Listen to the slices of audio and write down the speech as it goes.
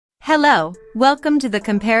Hello, welcome to the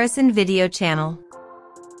comparison video channel.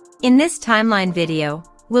 In this timeline video,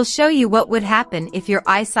 we'll show you what would happen if your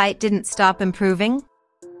eyesight didn't stop improving.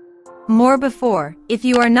 More before, if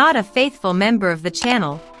you are not a faithful member of the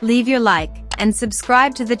channel, leave your like and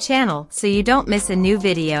subscribe to the channel so you don't miss a new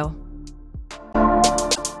video.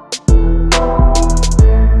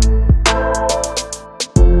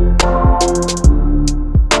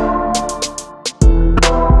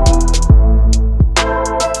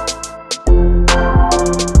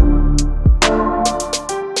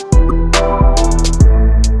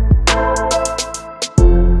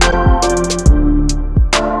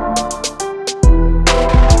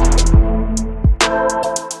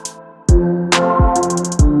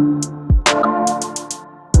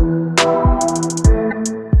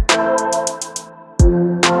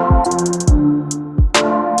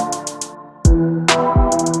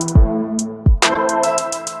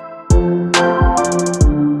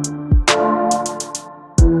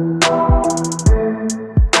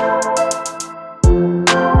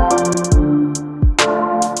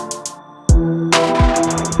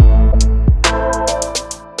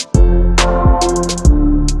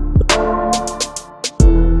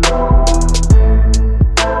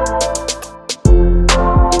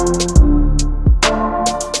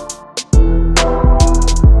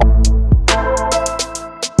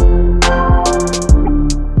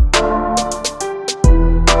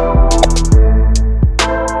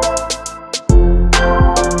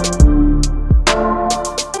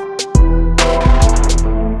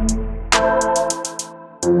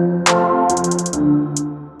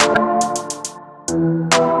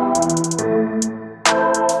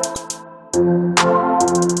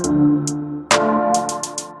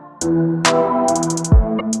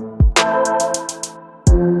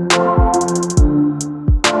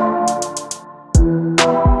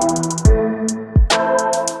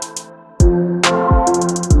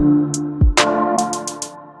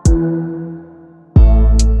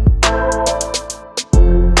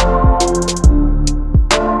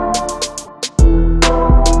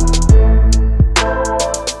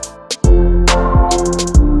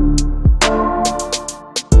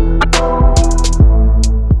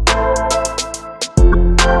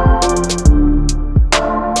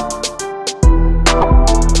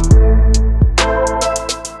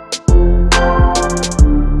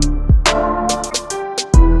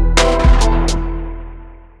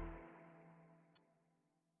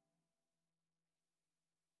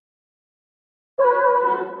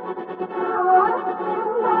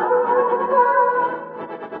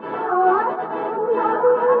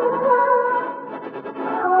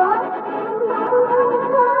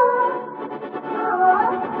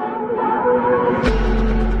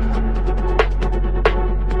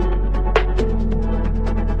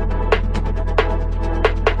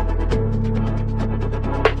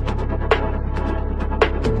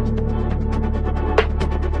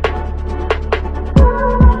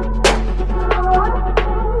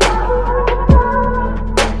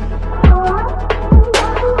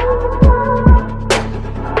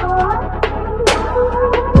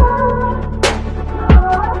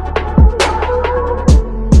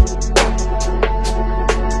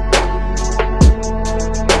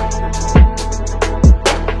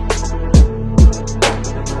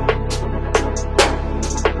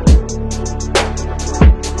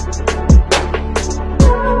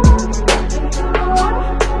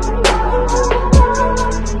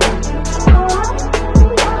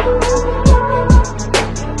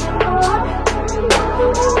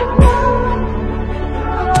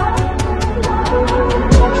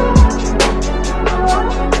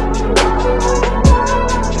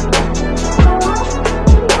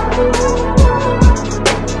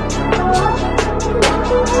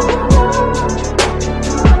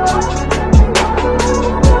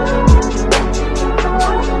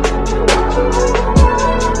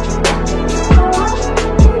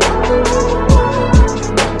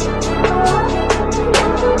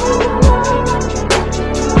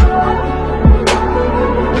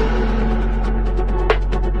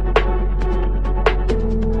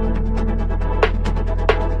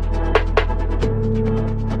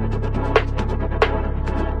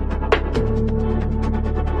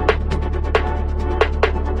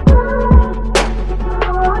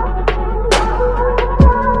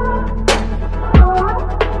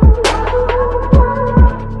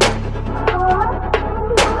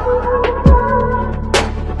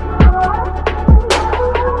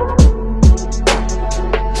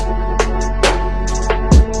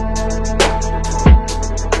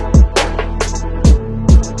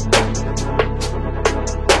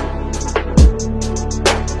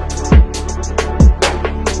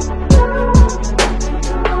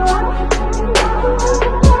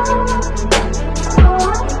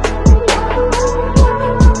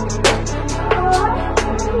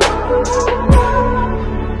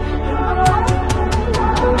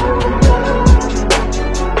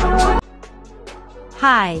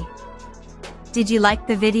 Hi. Did you like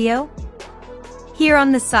the video? Here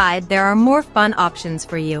on the side there are more fun options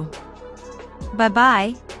for you.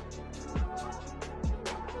 Bye-bye.